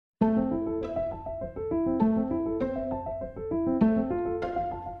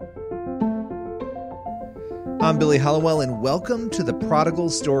I'm Billy Hollowell, and welcome to the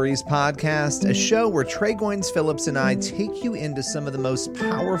Prodigal Stories podcast, a show where Trey Goins Phillips and I take you into some of the most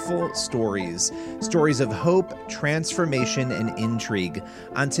powerful stories of hope, transformation, and intrigue.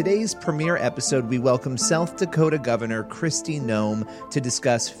 On today's premiere episode, we welcome South Dakota Governor Kristi Noem to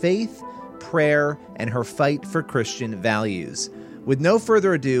discuss faith, prayer, and her fight for Christian values. With no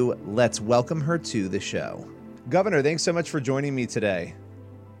further ado, let's welcome her to the show. Governor, thanks so much for joining me today.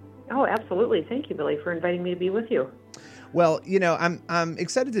 Oh, absolutely. Thank you, Billy, for inviting me to be with you. Well, I'm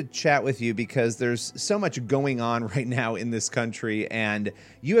excited to chat with you because there's so much going on right now in this country, and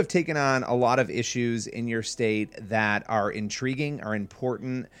you have taken on a lot of issues in your state that are intriguing, are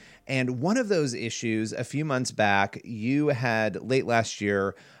important. And one of those issues, a few months back, you had late last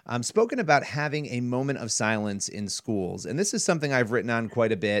year spoken about having a moment of silence in schools. And this is something I've written on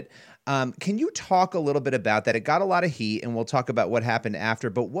quite a bit. Can you talk a little bit about that? It got a lot of heat, and we'll talk about what happened after.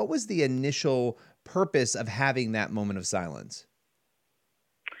 But what was the initial purpose of having that moment of silence?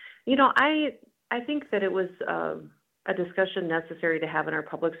 You know, I think that it was a discussion necessary to have in our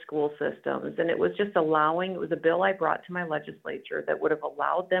public school systems. And it was just it was a bill I brought to my legislature that would have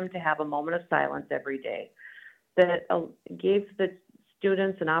allowed them to have a moment of silence every day, that gave the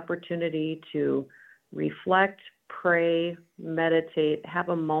students an opportunity to reflect, pray, meditate, have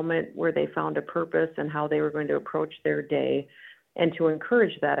a moment where they found a purpose and how they were going to approach their day, and to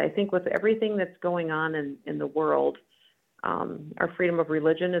encourage that. I think with everything that's going on in the world, our freedom of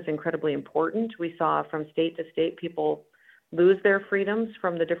religion is incredibly important. We saw from state to state people lose their freedoms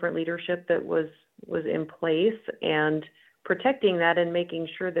from the different leadership that was in place, and protecting that and making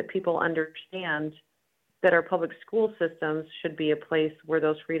sure that people understand that our public school systems should be a place where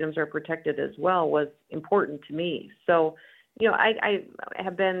those freedoms are protected as well was important to me. So, I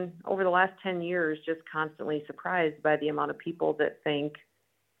have been, over the last 10 years, just constantly surprised by the amount of people that think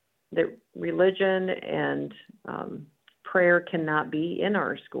that religion and prayer cannot be in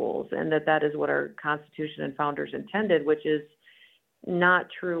our schools, and that is what our Constitution and founders intended, which is not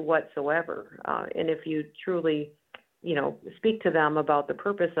true whatsoever. And if you truly, speak to them about the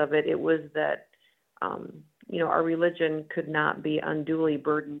purpose of it, it was that our religion could not be unduly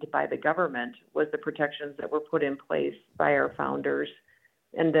burdened by the government, was the protections that were put in place by our founders,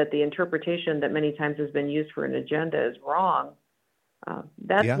 and that the interpretation that many times has been used for an agenda is wrong.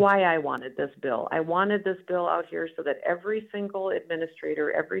 That's why I wanted this bill. I wanted this bill out here so that every single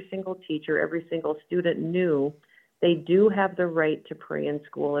administrator, every single teacher, every single student knew they do have the right to pray in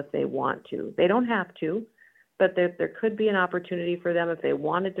school if they want to. They don't have to, but there could be an opportunity for them if they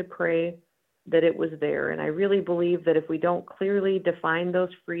wanted to pray, that it was there. And I really believe that if we don't clearly define those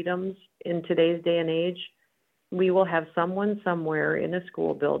freedoms in today's day and age, we will have someone somewhere in a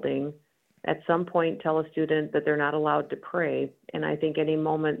school building at some point tell a student that they're not allowed to pray. And I think any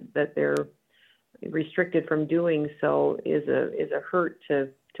moment that they're restricted from doing so is a hurt to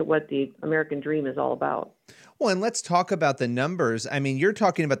what the American dream is all about. Well, and let's talk about the numbers. I mean, you're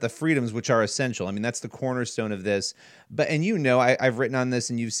talking about the freedoms, which are essential. I mean, that's the cornerstone of this. But, and I've written on this,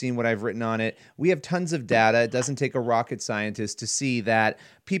 and you've seen what I've written on it. We have tons of data. It doesn't take a rocket scientist to see that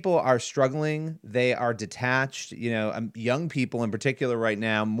people are struggling. They are detached. Young people in particular right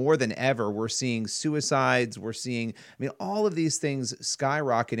now, more than ever, we're seeing suicides. We're seeing, all of these things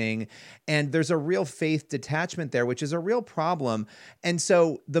skyrocketing. And there's a real faith detachment there, which is a real problem. And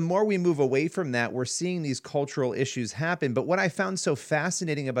so the more we move away from that, we're seeing these cultural issues happen. But what I found so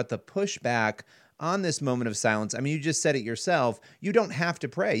fascinating about the pushback on this moment of silence, you just said it yourself, you don't have to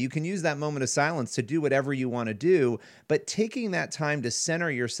pray. You can use that moment of silence to do whatever you want to do, but taking that time to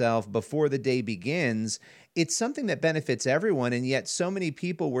center yourself before the day begins, it's something that benefits everyone. And yet so many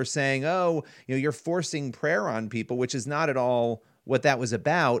people were saying, you're forcing prayer on people, which is not at all what that was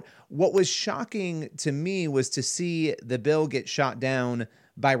about. What was shocking to me was to see the bill get shot down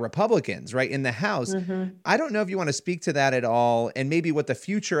by Republicans, right, in the House. Mm-hmm. I don't know if you want to speak to that at all, and maybe what the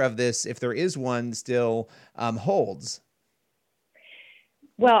future of this, if there is one, still holds.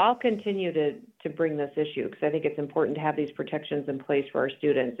 Well, I'll continue to bring this issue because I think it's important to have these protections in place for our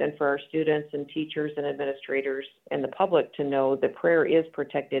students, and for our students and teachers and administrators and the public to know that prayer is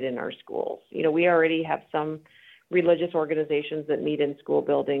protected in our schools. We already have some religious organizations that meet in school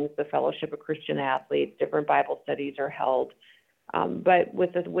buildings, the Fellowship of Christian Athletes, different Bible studies are held. But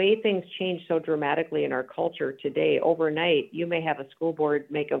with the way things change so dramatically in our culture today, overnight, you may have a school board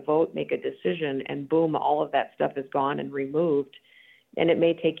make a vote, make a decision, and boom, all of that stuff is gone and removed. And it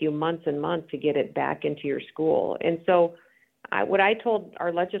may take you months and months to get it back into your school. And so what I told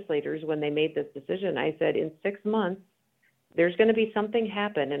our legislators when they made this decision, I said, in 6 months, there's going to be something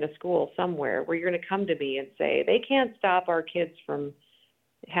happen in a school somewhere where you're going to come to me and say, they can't stop our kids from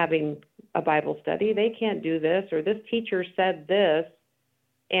having a Bible study. They can't do this, or this teacher said this.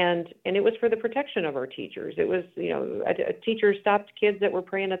 And it was for the protection of our teachers. It was, a teacher stopped kids that were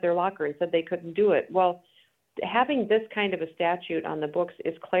praying at their locker and said they couldn't do it. Well, having this kind of a statute on the books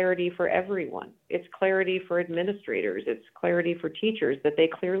is clarity for everyone. It's clarity for administrators. It's clarity for teachers, that they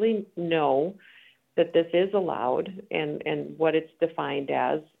clearly know that this is allowed and what it's defined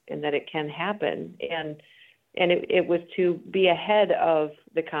as, and that it can happen. And it was to be ahead of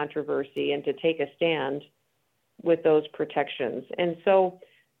the controversy and to take a stand with those protections. And so,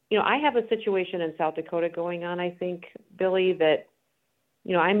 I have a situation in South Dakota going on, I think, Billy, that,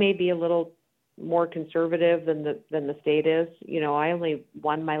 I may be a little more conservative than the state is. I only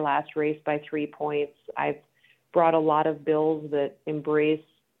won my last race by 3 points. I've brought a lot of bills that embrace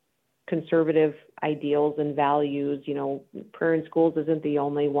conservative ideals and values. Prayer in schools isn't the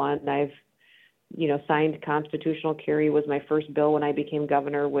only one. I've, signed constitutional carry was my first bill when I became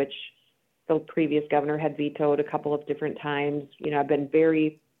governor, which the previous governor had vetoed a couple of different times. I've been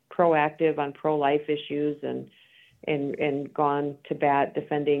very proactive on pro-life issues and gone to bat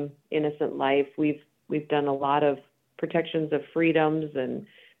defending innocent life. We've done a lot of protections of freedoms and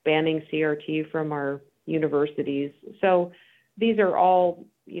banning CRT from our universities. So these are all,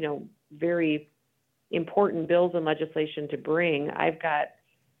 very important bills and legislation to bring. I've got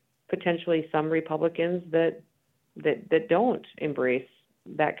potentially some Republicans that don't embrace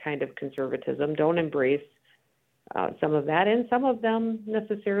that kind of conservatism, don't embrace some of that, and some of them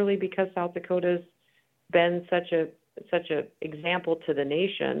necessarily because South Dakota's been such a example to the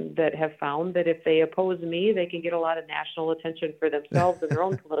nation, that have found that if they oppose me, they can get a lot of national attention for themselves and their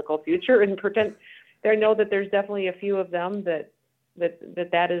own political future, and pretend they know that there's definitely a few of them that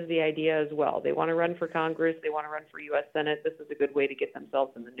is the idea as well. They want to run for Congress, they want to run for U.S. Senate. This is a good way to get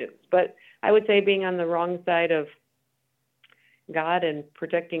themselves in the news. But I would say being on the wrong side of God and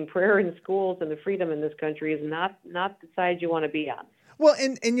protecting prayer in schools and the freedom in this country is not the side you want to be on. Well,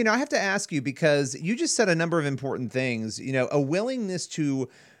 and I have to ask you, because you just said a number of important things, a willingness to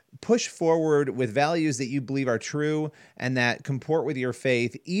push forward with values that you believe are true and that comport with your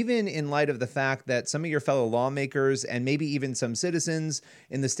faith, even in light of the fact that some of your fellow lawmakers and maybe even some citizens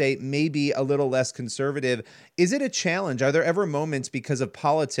in the state may be a little less conservative. Is it a challenge? Are there ever moments because of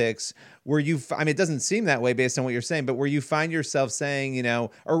politics where it doesn't seem that way based on what you're saying, but where you find yourself saying,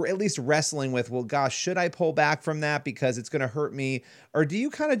 or at least wrestling with, well, gosh, should I pull back from that because it's going to hurt me? Or do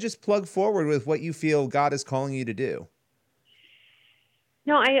you kind of just plug forward with what you feel God is calling you to do?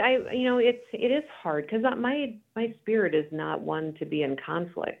 No, it is hard because my spirit is not one to be in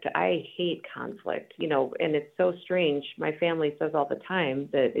conflict. I hate conflict, and it's so strange. My family says all the time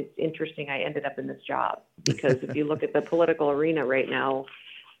that it's interesting I ended up in this job, because if you look at the political arena right now,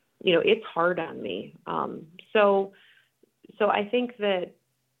 it's hard on me. So I think that,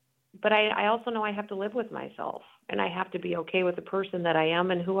 but I also know I have to live with myself, and I have to be okay with the person that I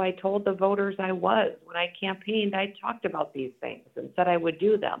am and who I told the voters I was. When I campaigned, I talked about these things and said I would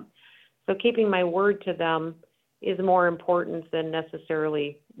do them. So keeping my word to them is more important than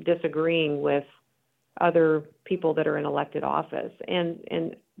necessarily disagreeing with other people that are in elected office.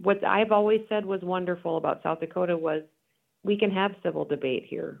 And what I've always said was wonderful about South Dakota was we can have civil debate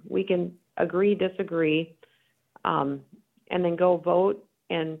here. We can agree, disagree, and then go vote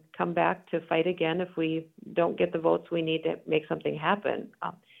and come back to fight again if we don't get the votes we need to make something happen.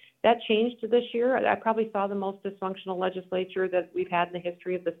 That changed this year. I probably saw the most dysfunctional legislature that we've had in the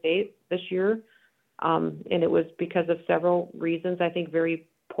history of the state this year. And it was because of several reasons. I think very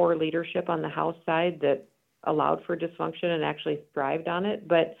poor leadership on the House side that allowed for dysfunction and actually thrived on it.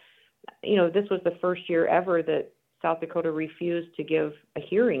 But, this was the first year ever that South Dakota refused to give a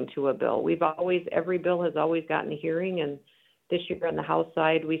hearing to a bill. Every bill has always gotten a hearing, and this year on the House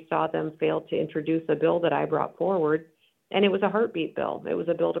side, we saw them fail to introduce a bill that I brought forward, and it was a heartbeat bill. It was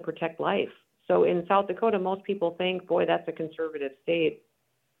a bill to protect life. So in South Dakota, most people think, boy, that's a conservative state.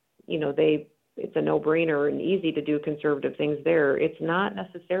 It's a no-brainer and easy to do conservative things there. It's not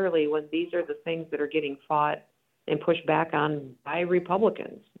necessarily when these are the things that are getting fought and pushed back on by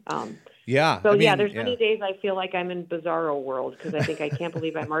Republicans. There's many days I feel like I'm in bizarro world because I think I can't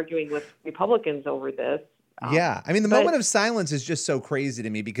believe I'm arguing with Republicans over this. The moment of silence is just so crazy to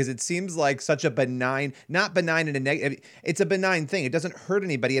me because it seems like such a not benign in a negative, it's a benign thing. It doesn't hurt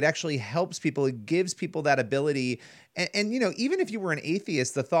anybody. It actually helps people. It gives people that ability. And even if you were an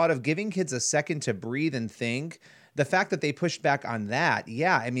atheist, the thought of giving kids a second to breathe and think, the fact that they pushed back on that,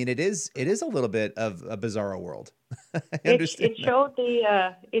 it is a little bit of a bizarro world. I understand.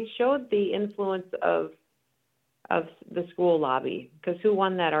 It showed the influence of the school lobby, because who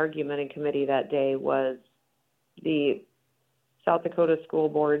won that argument in committee that day was the South Dakota School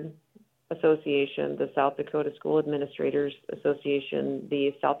Board Association, the South Dakota School Administrators Association,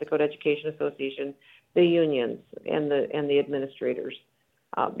 the South Dakota Education Association, the unions, and the administrators,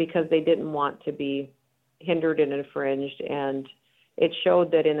 because they didn't want to be hindered and infringed. And it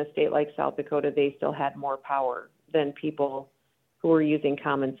showed that in a state like South Dakota, they still had more power than people who were using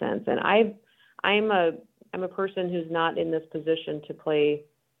common sense. And I'm a person who's not in this position to play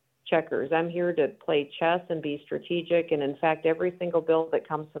checkers. I'm here to play chess and be strategic. And in fact, every single bill that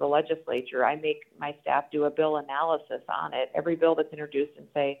comes to the legislature, I make my staff do a bill analysis on it. Every bill that's introduced, and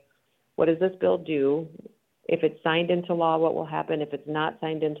say, what does this bill do? If it's signed into law, what will happen? If it's not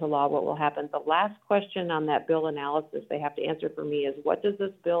signed into law, what will happen? The last question on that bill analysis they have to answer for me is, what does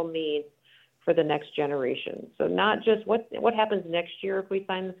this bill mean for the next generation? So not just what happens next year if we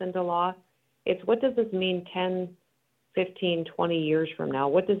sign this into law. It's, what does this mean 10, 15, 20 years from now?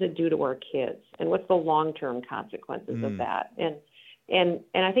 What does it do to our kids? And what's the long-term consequences of that? And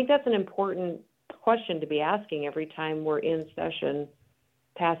I think that's an important question to be asking every time we're in session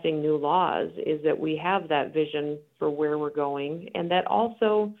passing new laws, is that we have that vision for where we're going, and that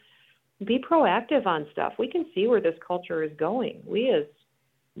also be proactive on stuff. We can see where this culture is going. We as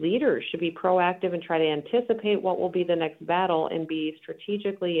leaders should be proactive and try to anticipate what will be the next battle and be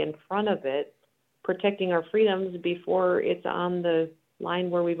strategically in front of it, protecting our freedoms before it's on the line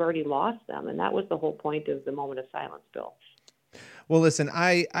where we've already lost them. And that was the whole point of the Moment of Silence bill. Well, listen,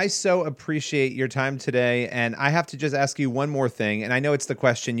 I so appreciate your time today, and I have to just ask you one more thing, and I know it's the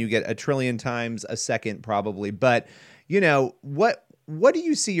question you get a trillion times a second probably, but what do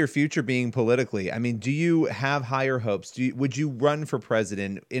you see your future being politically? I mean, do you have higher hopes? Would you run for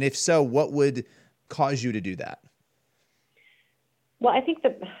president? And if so, what would cause you to do that? Well, I think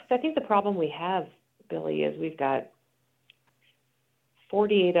the problem we have, Billy, is we've got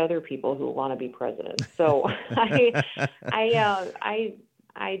 48 other people who want to be president. So I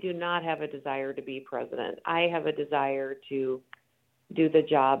do not have a desire to be president. I have a desire to do the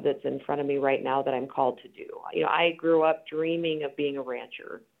job that's in front of me right now that I'm called to do. I grew up dreaming of being a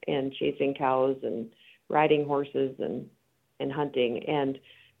rancher and chasing cows and riding horses and hunting. And,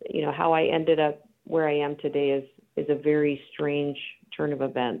 how I ended up where I am today is a very strange turn of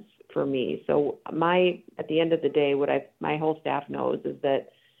events for me. So at the end of the day, my whole staff knows is that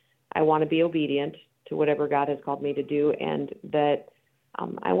I want to be obedient to whatever God has called me to do, and that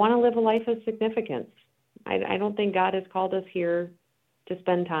I want to live a life of significance. I don't think God has called us here to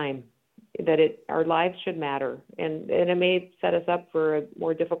spend time, that our lives should matter, and it may set us up for a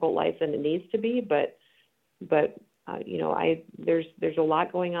more difficult life than it needs to be, but there's a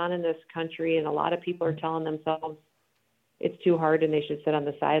lot going on in this country, and a lot of people are telling themselves it's too hard and they should sit on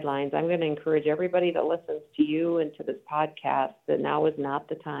the sidelines. I'm going to encourage everybody that listens to you and to this podcast that now is not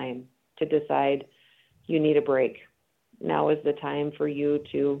the time to decide you need a break. Now is the time for you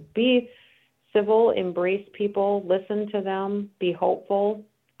to be civil, embrace people, listen to them, be hopeful,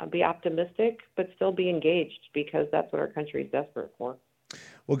 be optimistic, but still be engaged, because that's what our country is desperate for.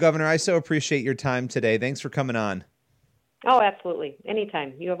 Well, Governor, I so appreciate your time today. Thanks for coming on. Oh, absolutely.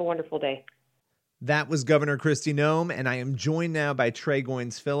 Anytime. You have a wonderful day. That was Governor Kristi Noem, and I am joined now by Trey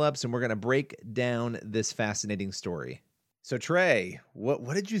Goins Phillips, and we're going to break down this fascinating story. So, Trey,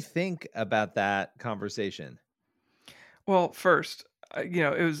 what did you think about that conversation? Well, first,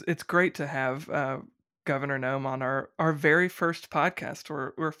 it's great to have Governor Noem on our very first podcast.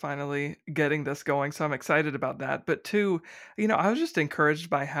 We're finally getting this going, so I'm excited about that. But two, I was just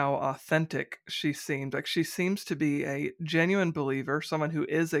encouraged by how authentic she seemed. Like, she seems to be a genuine believer, someone who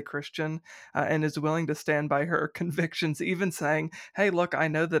is a Christian and is willing to stand by her convictions, even saying, "Hey, look, I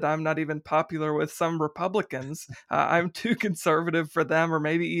know that I'm not even popular with some Republicans. I'm too conservative for them, or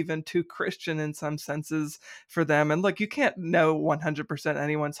maybe even too Christian in some senses for them." And look, you can't know 100%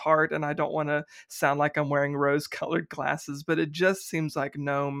 anyone's heart, and I don't want to sound like I'm wearing rose-colored glasses, but it just seems like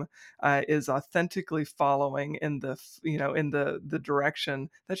Noem is authentically following in the direction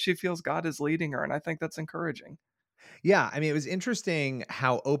that she feels God is leading her, and I think that's encouraging. Yeah, I mean, it was interesting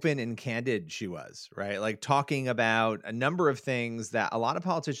how open and candid she was, right? Like, talking about a number of things that a lot of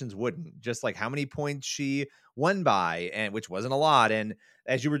politicians wouldn't, just like how many points she won by, and which wasn't a lot. And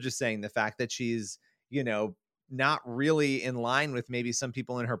as you were just saying, the fact that she's, not really in line with maybe some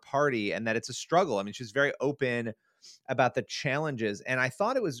people in her party, and that it's a struggle. I mean, she's very open about the challenges. And I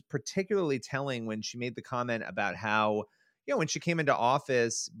thought it was particularly telling when she made the comment about how, when she came into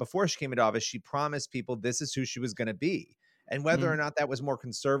office, before she came into office, she promised people this is who she was going to be. And whether or not that was more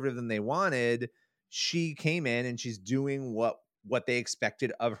conservative than they wanted, she came in and she's doing what they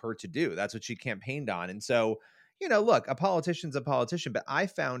expected of her to do. That's what she campaigned on. And so, look, a politician's a politician, but I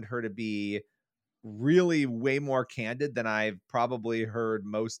found her to be really way more candid than I've probably heard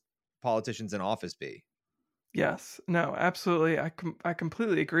most politicians in office be. Yes. No, absolutely. I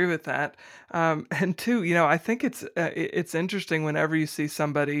completely agree with that. And two, I think it's interesting whenever you see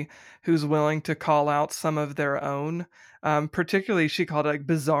somebody who's willing to call out some of their own. Particularly, she called it like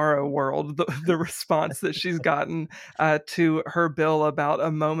Bizarro World, the response that she's gotten to her bill about a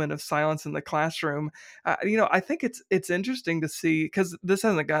moment of silence in the classroom. I think it's interesting to see, because this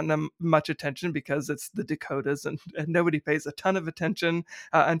hasn't gotten them much attention because it's the Dakotas, and nobody pays a ton of attention.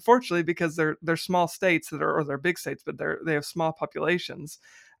 Unfortunately, because they're small states or they're big states, but they have small populations.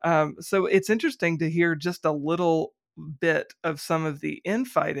 So it's interesting to hear just a little bit of some of the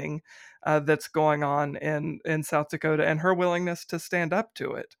infighting that's going on in South Dakota, and her willingness to stand up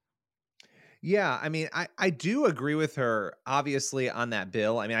to it. Yeah, I mean, I do agree with her, obviously, on that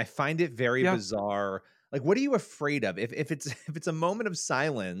bill. I mean, I find it very Yeah. bizarre. Like, what are you afraid of? If it's if it's a moment of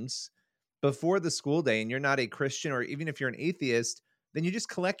silence before the school day and you're not a Christian, or even if you're an atheist, then you just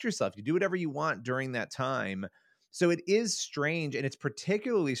collect yourself. You do whatever you want during that time. So it is strange, and it's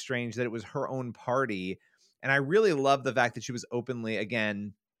particularly strange that it was her own party. And I really love the fact that she was openly,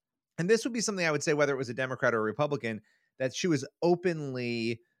 again, and this would be something I would say whether it was a Democrat or a Republican, that she was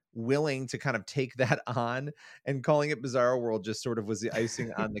openly willing to kind of take that on, and calling it Bizarro World just sort of was the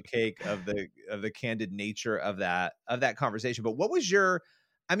icing on the cake of the candid nature of that conversation. But what is your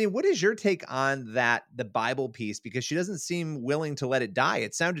take on that, the Bible piece? Because she doesn't seem willing to let it die.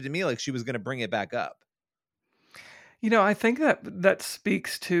 It sounded to me like she was going to bring it back up. I think that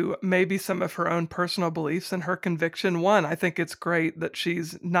speaks to maybe some of her own personal beliefs and her conviction. One, I think it's great that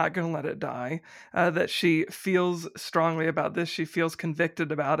she's not going to let it die, that she feels strongly about this. She feels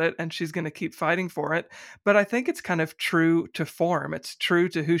convicted about it, and she's going to keep fighting for it. But I think it's kind of true to form. It's true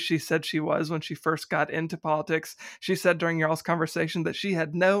to who she said she was when she first got into politics. She said during y'all's conversation that she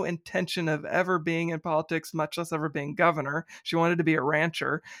had no intention of ever being in politics, much less ever being governor. She wanted to be a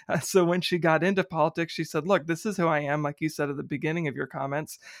rancher. So when she got into politics, she said, look, this is who I am. Like you said at the beginning of your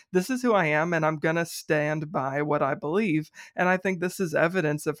comments, this is who I am, and I'm going to stand by what I believe. And I think this is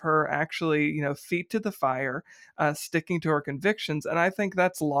evidence of her actually, feet to the fire, sticking to her convictions. And I think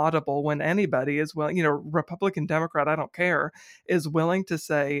that's laudable when anybody is willing, Republican, Democrat, I don't care, is willing to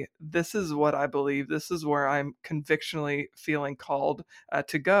say, this is what I believe. This is where I'm convictionally feeling called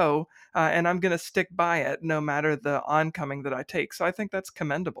to go. And I'm going to stick by it no matter the oncoming that I take. So I think that's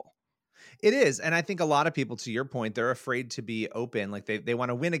commendable. It is. And I think a lot of people, to your point, they're afraid to be open. Like they want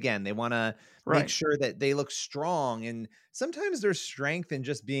to win again. They want to make Right. sure that they look strong. And sometimes there's strength in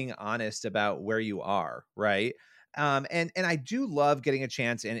just being honest about where you are. Right. And I do love getting a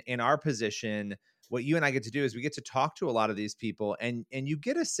chance in our position. What you and I get to do is we get to talk to a lot of these people, and you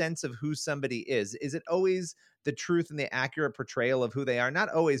get a sense of who somebody is. Is it always the truth and the accurate portrayal of who they are? Not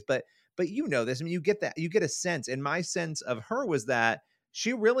always, but you know this. I mean, you get a sense. And my sense of her was that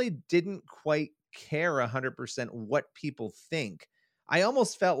she really didn't quite care 100% what people think. I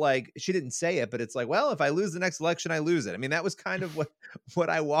almost felt like she didn't say it, but it's like, well, if I lose the next election, I lose it. I mean, that was kind of what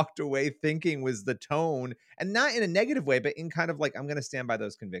I walked away thinking was the tone, and not in a negative way, but in kind of like, I'm going to stand by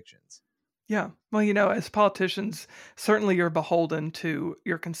those convictions. Yeah. Well, as politicians, certainly you're beholden to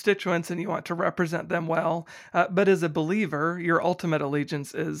your constituents and you want to represent them well. But as a believer, your ultimate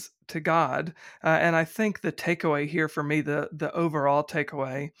allegiance is to God. And I think the takeaway here for me, the overall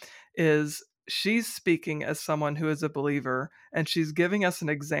takeaway, is she's speaking as someone who is a believer, and she's giving us an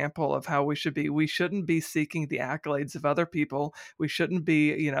example of how we should be. We shouldn't be seeking the accolades of other people. We shouldn't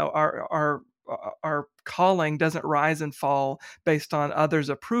be, our calling doesn't rise and fall based on others'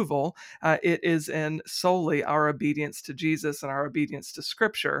 approval. It is in solely our obedience to Jesus and our obedience to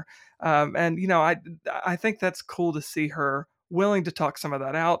Scripture. I think that's cool to see her willing to talk some of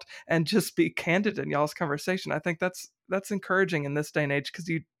that out and just be candid in y'all's conversation. I think that's encouraging in this day and age, because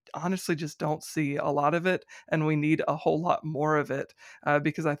you honestly just don't see a lot of it, and we need a whole lot more of it,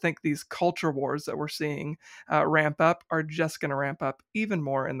 because I think these culture wars that we're seeing ramp up are just going to ramp up even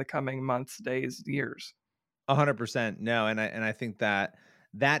more in the coming months, days, years. 100%. No, and I think that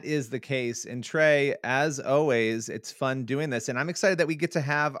is the case. And Trey, as always, it's fun doing this, and I'm excited that we get to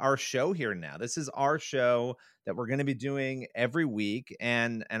have our show here now. This is our show that we're going to be doing every week,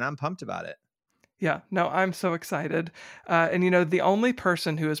 and I'm pumped about it. Yeah, no, I'm so excited. And the only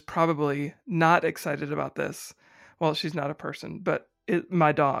person who is probably not excited about this, well, she's not a person, but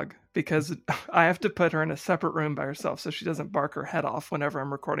my dog, because I have to put her in a separate room by herself so she doesn't bark her head off whenever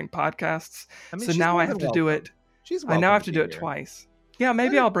I'm recording podcasts. I mean, so now I have to do it. I now have to do it twice. Yeah,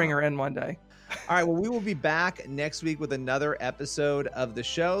 maybe I'll bring her in one day. All right, well, we will be back next week with another episode of the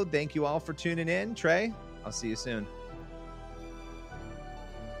show. Thank you all for tuning in. Trey, I'll see you soon.